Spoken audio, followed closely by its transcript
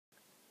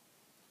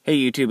Hey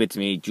YouTube, it's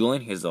me,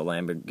 Julian. Here's the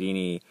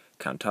Lamborghini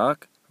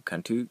Countach.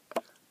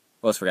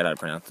 Always forgot how to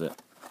pronounce it.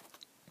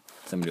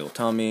 Somebody will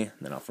tell me,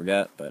 then I'll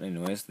forget. But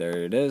anyways,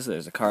 there it is.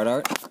 There's a card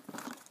art.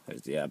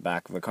 There's the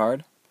back of a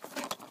card.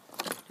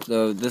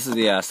 So this is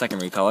the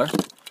secondary color.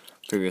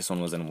 Previous one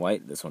was in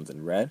white. This one's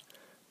in red.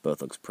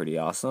 Both looks pretty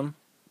awesome.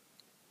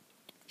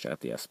 Check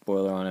out the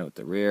spoiler on it with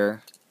the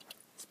rear.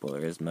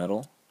 Spoiler is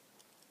metal.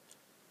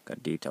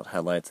 Got detailed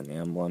headlights and the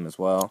emblem as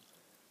well.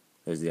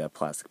 There's the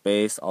plastic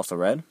base, also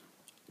red.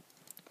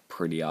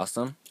 Pretty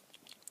awesome.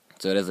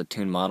 So it is a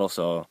tuned model,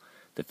 so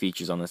the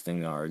features on this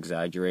thing are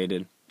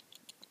exaggerated,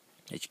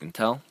 as you can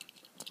tell.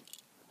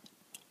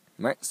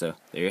 Alright, so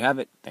there you have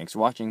it. Thanks for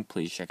watching.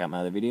 Please check out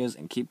my other videos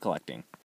and keep collecting.